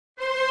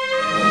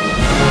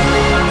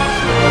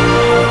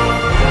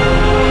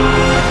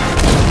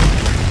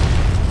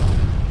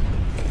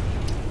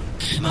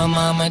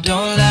I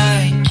don't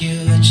like you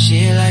and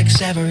she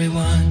likes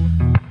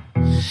everyone,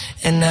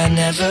 and I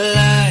never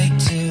like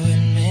to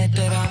admit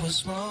that I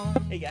was wrong.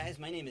 Hey guys,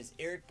 my name is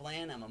Eric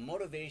Bland. I'm a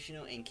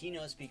motivational and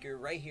keynote speaker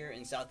right here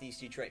in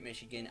Southeast Detroit,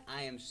 Michigan.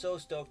 I am so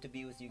stoked to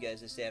be with you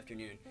guys this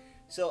afternoon.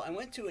 So I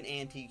went to an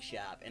antique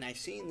shop and I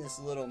seen this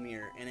little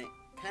mirror, and it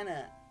kind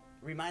of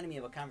reminded me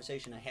of a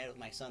conversation I had with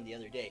my son the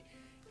other day.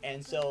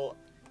 And so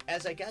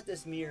as I got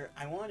this mirror,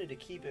 I wanted to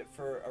keep it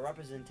for a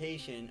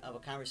representation of a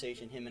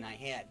conversation him and I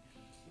had.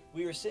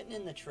 We were sitting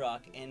in the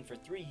truck, and for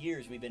 3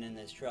 years we've been in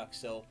this truck,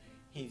 so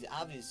he's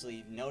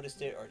obviously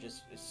noticed it or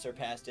just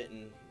surpassed it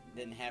and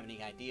didn't have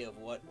any idea of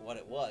what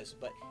it was.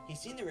 But he's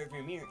seen the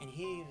rearview mirror and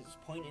he was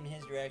pointing in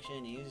his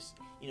direction. He was,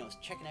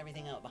 checking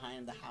everything out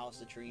behind the house,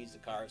 the trees, the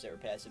cars that were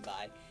passing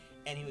by,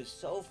 and he was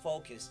so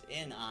focused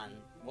in on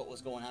what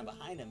was going on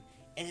behind him,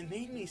 and it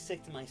made me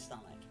sick to my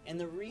stomach. And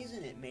the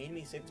reason it made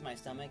me sick to my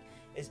stomach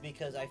is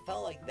because I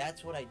felt like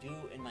that's what I do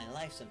in my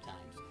life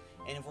sometimes.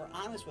 And if we're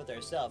honest with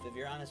ourselves, if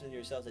you're honest with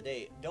yourself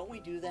today, don't we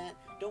do that?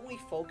 Don't we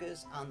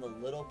focus on the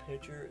little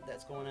picture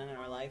that's going on in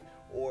our life?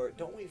 Or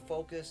don't we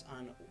focus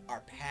on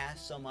our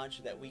past so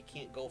much that we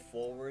can't go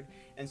forward?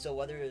 And so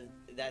whether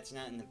that's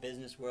not in the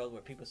business world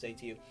where people say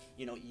to you,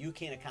 you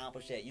can't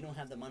accomplish that, you don't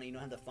have the money, you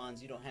don't have the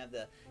funds, you don't have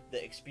the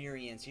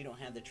experience, you don't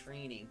have the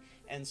training.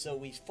 And so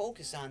we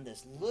focus on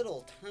this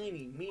little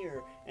tiny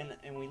mirror,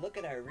 and we look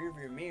at our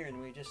rearview mirror and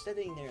we're just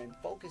sitting there and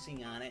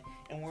focusing on it,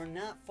 and we're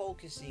not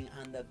focusing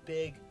on the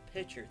big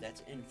picture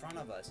that's in front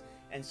of us.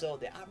 And so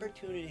the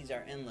opportunities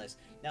are endless.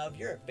 Now, if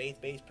you're a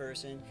faith-based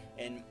person,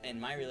 and in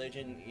my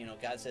religion,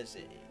 God says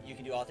you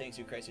can do all things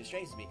through Christ who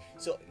strengthens me.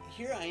 So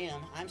here I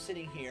am, I'm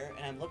sitting here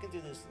and I'm looking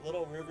through this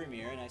little rearview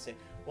mirror, and I say,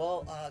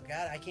 well,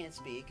 God, I can't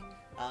speak.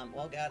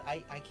 Well, God,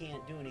 I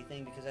can't do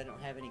anything because I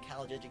don't have any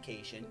college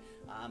education.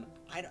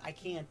 I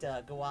can't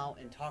go out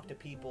and talk to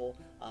people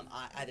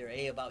either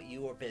about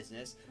you or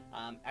business.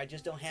 I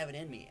just don't have it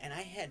in me. And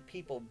I had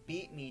people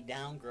beat me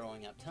down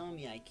growing up, telling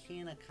me I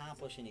can't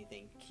accomplish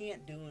anything,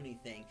 can't do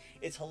anything.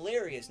 It's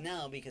hilarious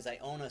now because I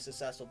own a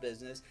successful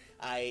business.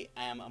 I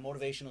am a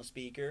motivational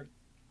speaker.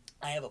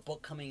 I have a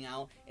book coming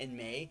out in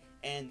May,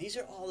 and these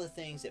are all the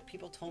things that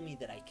people told me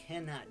that I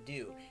cannot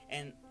do.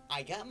 And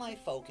I got my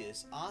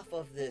focus off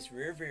of this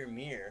rearview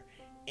mirror,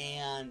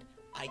 and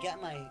I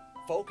got my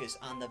focus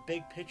on the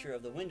big picture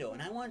of the window.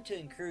 And I want to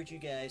encourage you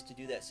guys to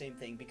do that same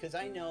thing, because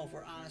I know if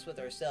we're honest with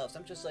ourselves,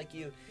 I'm just like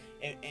you,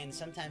 and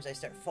sometimes I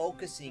start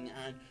focusing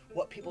on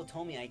what people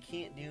told me I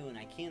can't do and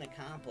I can't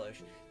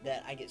accomplish,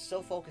 that I get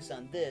so focused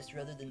on this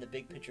rather than the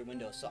big picture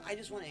window. So I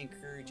just want to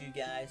encourage you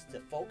guys to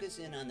focus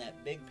in on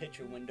that big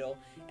picture window,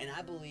 and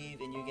I believe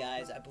in you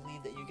guys. I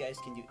believe that you guys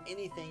can do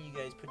anything you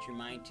guys put your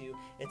mind to.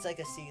 It's like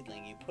a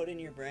seedling. You put in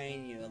your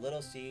brain, a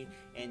little seed,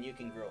 and you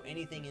can grow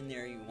anything in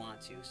there you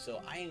want to.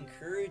 So I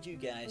encourage you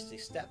guys to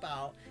step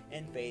out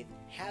in faith,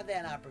 have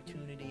that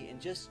opportunity, and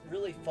just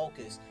really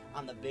focus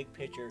on the big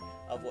picture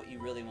of what you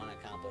really want to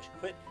accomplish.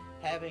 Quit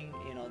having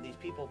these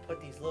people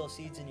put these little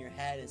seeds in your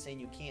head and saying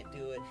you can't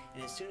do it,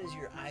 and as soon as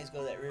your eyes go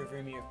to that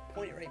rearview mirror,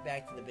 point it right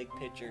back to the big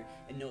picture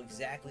and know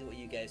exactly what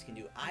you guys can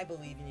do. I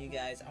believe in you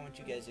guys. I want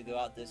you guys to go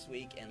out this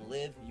week and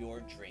live your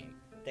dream.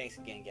 Thanks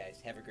again,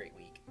 guys. Have a great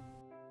week.